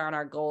specific on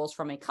our goals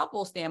from a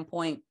couple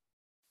standpoint,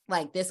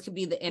 like this could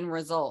be the end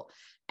result.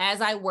 As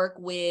I work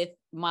with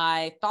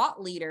my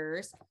thought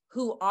leaders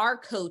who are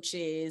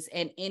coaches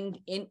and in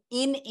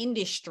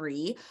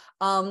industry,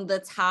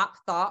 the top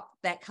thought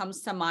that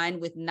comes to mind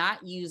with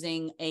not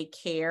using a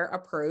care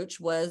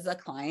approach was a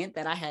client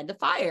that I had to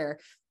fire,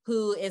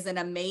 who is an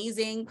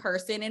amazing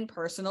person in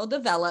personal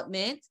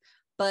development,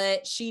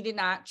 but she did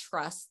not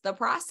trust the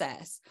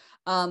process.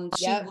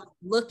 She was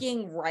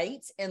looking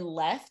right and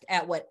left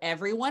at what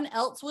everyone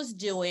else was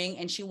doing,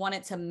 and she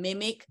wanted to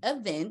mimic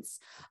events,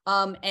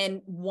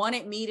 and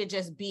wanted me to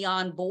just be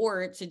on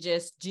board to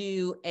just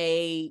do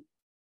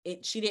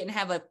she didn't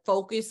have a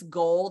focused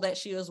goal that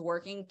she was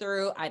working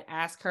through. I'd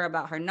ask her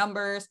about her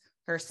numbers,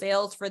 her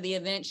sales for the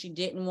event. She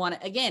didn't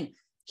want to, again,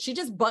 she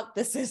just bucked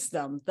the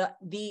system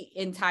the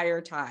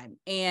entire time.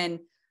 And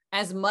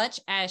as much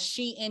as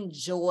she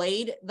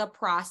enjoyed the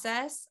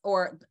process,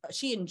 or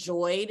she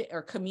enjoyed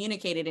or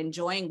communicated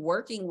enjoying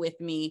working with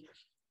me,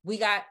 we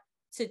got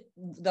to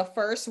the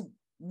first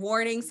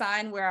warning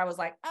sign where I was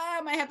like, I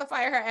might have to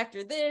fire her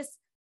after this.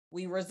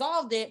 We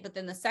resolved it. But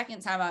then the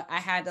second time I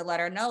had to let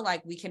her know,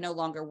 like, we can no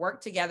longer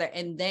work together.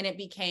 And then it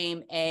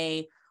became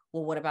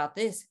well, what about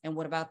this? And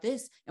what about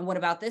this? And what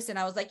about this? And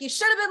I was like, you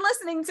should have been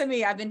listening to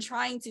me. I've been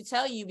trying to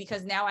tell you,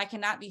 because now I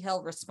cannot be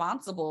held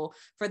responsible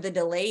for the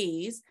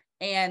delays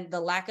and the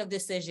lack of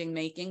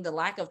decision-making, the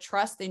lack of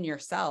trust in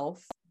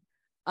yourself,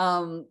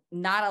 not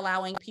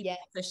allowing people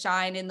to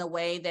shine in the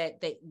way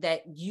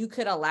that you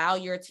could allow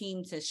your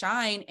team to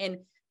shine. And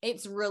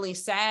it's really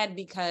sad,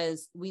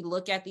 because we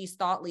look at these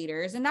thought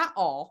leaders, and not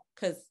all,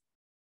 because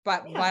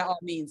by all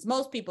means,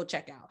 most people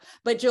check out,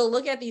 but you'll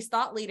look at these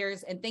thought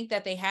leaders and think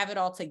that they have it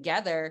all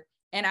together.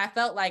 And I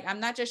felt like, I'm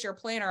not just your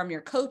planner, I'm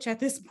your coach at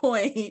this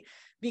point,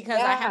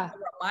 because I have to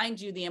remind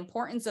you the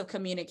importance of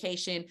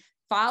communication.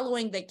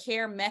 Following the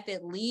care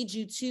method leads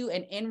you to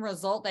an end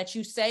result that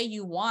you say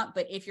you want.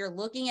 But if you're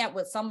looking at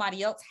what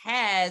somebody else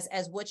has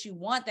as what you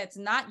want, that's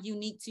not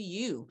unique to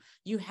you.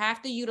 You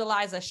have to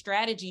utilize a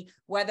strategy,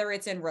 whether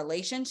it's in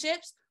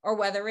relationships or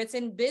whether it's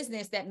in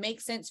business, that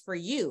makes sense for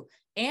you.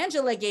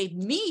 Angela gave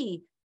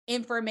me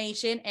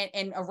information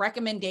and a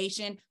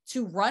recommendation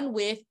to run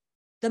with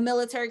the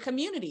military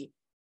community.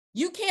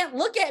 You can't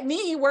look at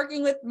me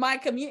working with my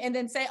community and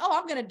then say, oh,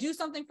 I'm going to do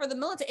something for the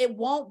military. It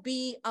won't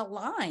be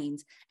aligned.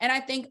 And I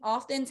think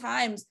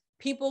oftentimes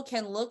people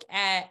can look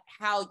at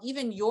how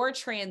even your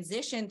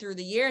transition through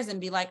the years and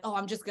be like, oh,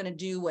 I'm just going to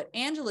do what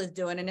Angela's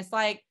doing. And it's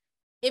like,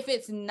 if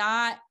it's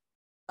not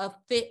a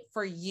fit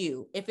for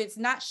you, if it's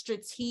not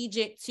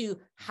strategic to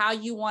how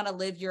you want to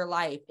live your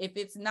life, if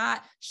it's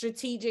not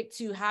strategic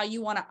to how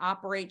you want to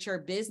operate your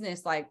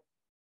business, like,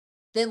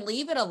 then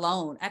leave it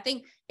alone. I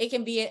think it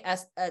can be a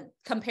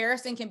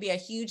comparison can be a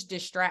huge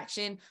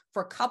distraction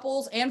for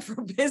couples and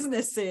for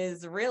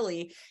businesses,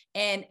 really.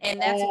 And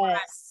that's why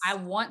I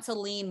want to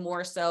lean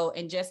more so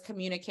and just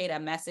communicate a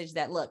message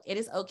that, look, it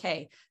is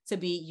okay to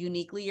be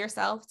uniquely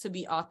yourself, to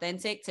be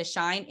authentic, to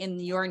shine in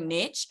your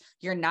niche.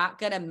 You're not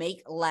going to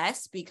make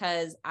less,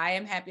 because I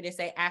am happy to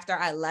say, after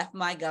I left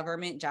my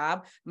government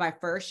job, my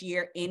first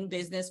year in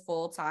business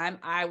full time,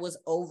 I was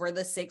over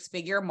the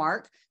 6-figure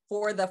mark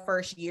for the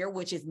first year,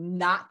 which is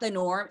not the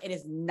norm. It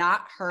is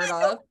not heard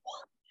of,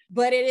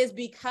 but it is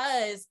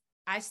because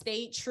I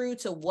stayed true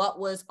to what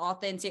was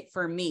authentic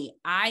for me.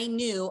 I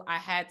knew I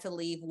had to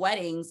leave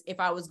weddings if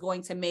I was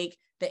going to make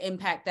the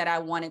impact that I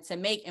wanted to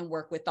make and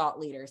work with thought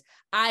leaders.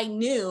 I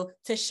knew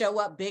to show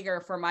up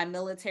bigger for my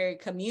military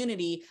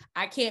community,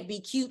 I can't be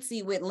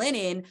cutesy with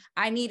linen.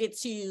 I needed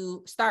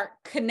to start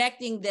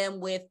connecting them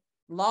with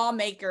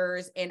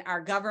lawmakers and our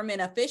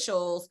government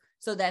officials,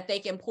 so that they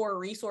can pour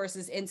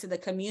resources into the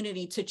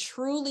community to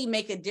truly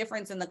make a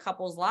difference in the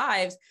couple's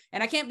lives.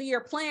 And I can't be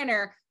your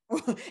planner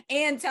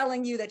and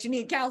telling you that you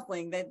need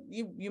counseling, that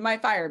you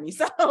might fire me.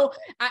 So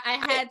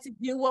I had to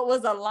do what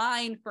was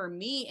aligned for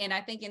me. And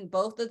I think in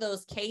both of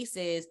those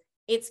cases,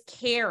 it's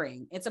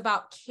caring. It's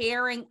about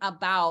caring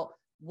about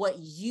what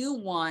you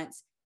want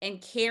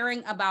and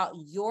caring about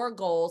your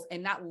goals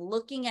and not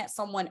looking at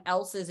someone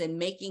else's and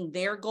making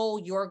their goal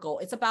your goal.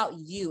 It's about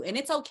you, and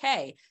it's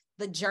okay.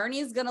 The journey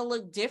is going to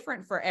look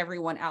different for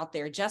everyone out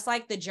there, just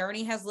like the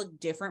journey has looked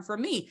different for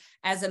me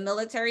as a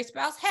military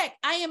spouse. Heck,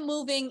 I am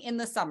moving in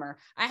the summer.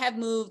 I have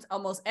moved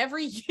almost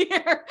every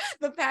year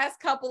the past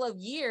couple of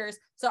years.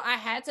 So I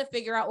had to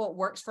figure out what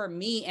works for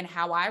me and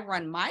how I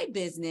run my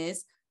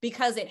business,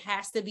 because it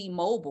has to be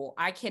mobile.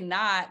 I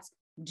cannot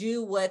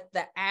do what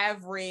the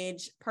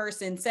average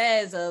person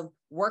says of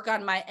work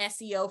on my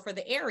SEO for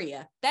the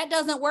area. That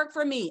doesn't work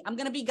for me. I'm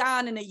going to be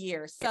gone in a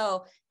year.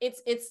 So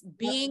it's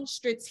being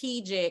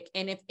strategic.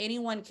 And if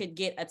anyone could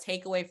get a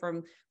takeaway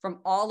from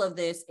all of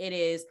this, it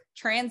is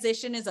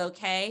transition is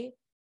okay.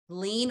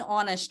 Lean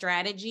on a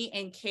strategy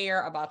and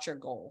care about your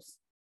goals.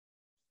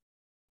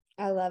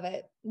 I love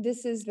it.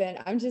 This has been,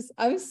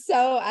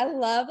 I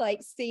love like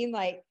seeing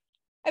like,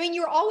 I mean,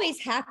 you're always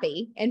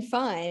happy and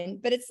fun,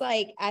 but it's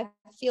like, I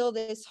feel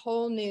this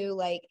whole new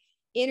like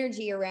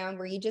energy around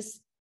where you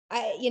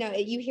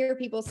hear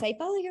people say,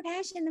 follow your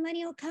passion, the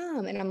money will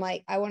come. And I'm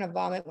like, I want to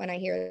vomit when I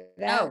hear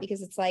that,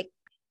 because it's like,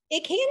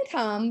 it can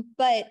come,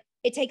 but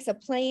it takes a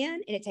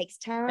plan and it takes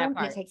time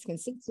and it takes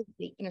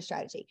consistency and a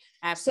strategy.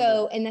 Absolutely.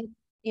 So, and then,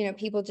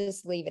 people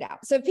just leave it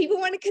out. So if people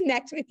want to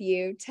connect with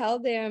you, tell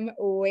them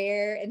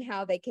where and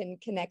how they can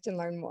connect and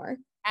learn more.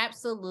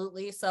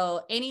 Absolutely.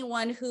 So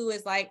anyone who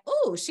is like,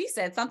 oh, she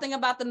said something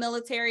about the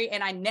military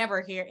and I never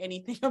hear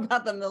anything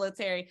about the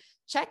military,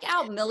 check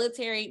out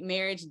Military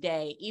Marriage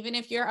Day. Even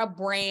if you're a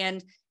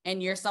brand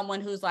and you're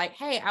someone who's like,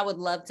 hey, I would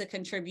love to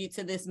contribute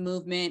to this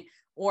movement.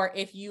 Or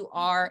if you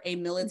are a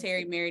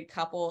military married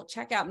couple,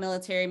 check out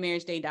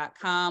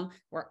militarymarriageday.com.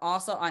 We're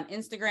also on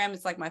Instagram.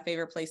 It's like my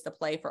favorite place to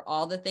play for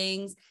all the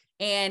things.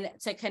 And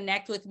to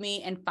connect with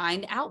me and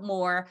find out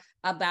more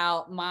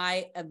about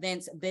my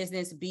events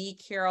business, B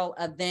Carroll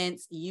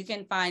Events, you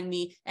can find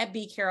me at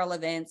B Carroll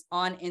Events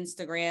on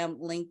Instagram,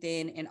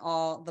 LinkedIn, and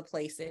all the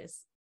places.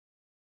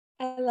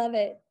 I love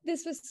it.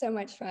 This was so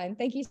much fun.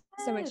 Thank you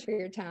so much for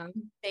your time.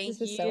 This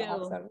was so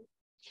awesome.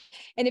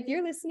 And if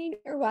you're listening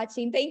or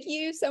watching, thank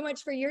you so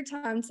much for your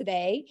time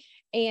today.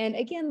 And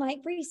again,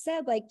 like Bree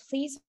said, like,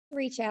 please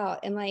reach out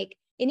and like,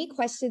 any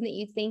question that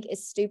you think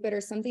is stupid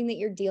or something that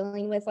you're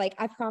dealing with, like,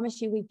 I promise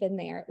you, we've been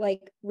there.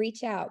 Like,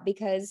 reach out,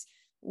 because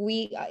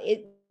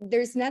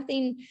there's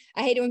nothing.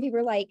 I hate it when people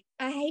are like,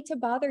 I hate to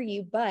bother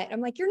you, but I'm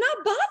like, you're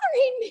not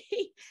bothering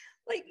me.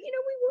 Like,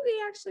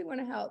 we actually want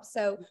to help.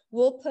 So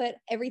we'll put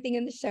everything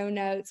in the show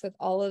notes with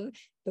all of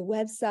the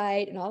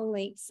website and all the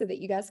links so that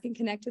you guys can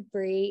connect with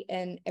Bree,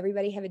 and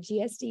everybody have a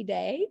GSD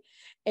day,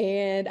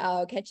 and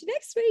I'll catch you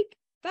next week.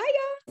 Bye,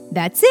 guys.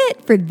 That's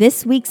it for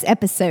this week's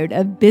episode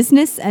of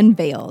Business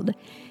Unveiled.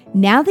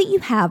 Now that you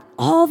have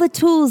all the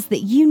tools that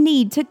you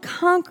need to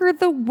conquer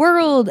the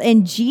world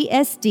and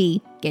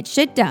GSD, get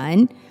shit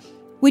done,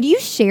 would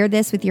you share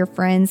this with your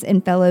friends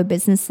and fellow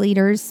business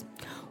leaders?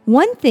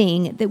 One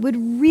thing that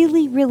would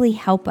really, really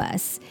help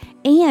us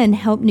and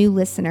help new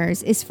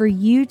listeners is for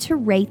you to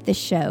rate the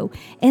show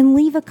and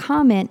leave a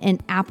comment in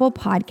Apple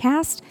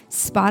Podcast,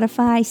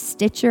 Spotify,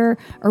 Stitcher,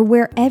 or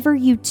wherever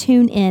you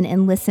tune in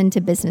and listen to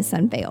Business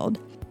Unveiled.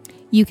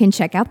 You can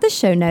check out the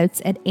show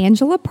notes at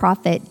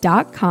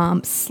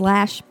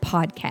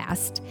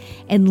angelaprofit.com/podcast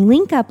and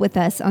link up with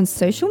us on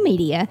social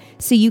media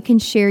so you can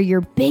share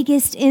your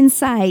biggest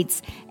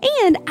insights.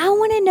 And I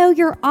want to know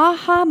your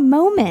aha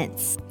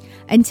moments.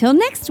 Until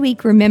next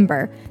week,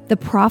 remember, the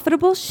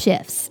profitable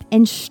shifts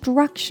and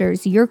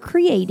structures you're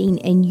creating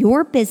in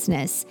your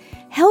business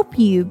help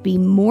you be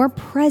more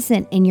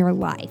present in your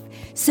life.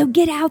 So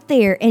get out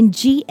there and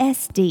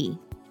GSD.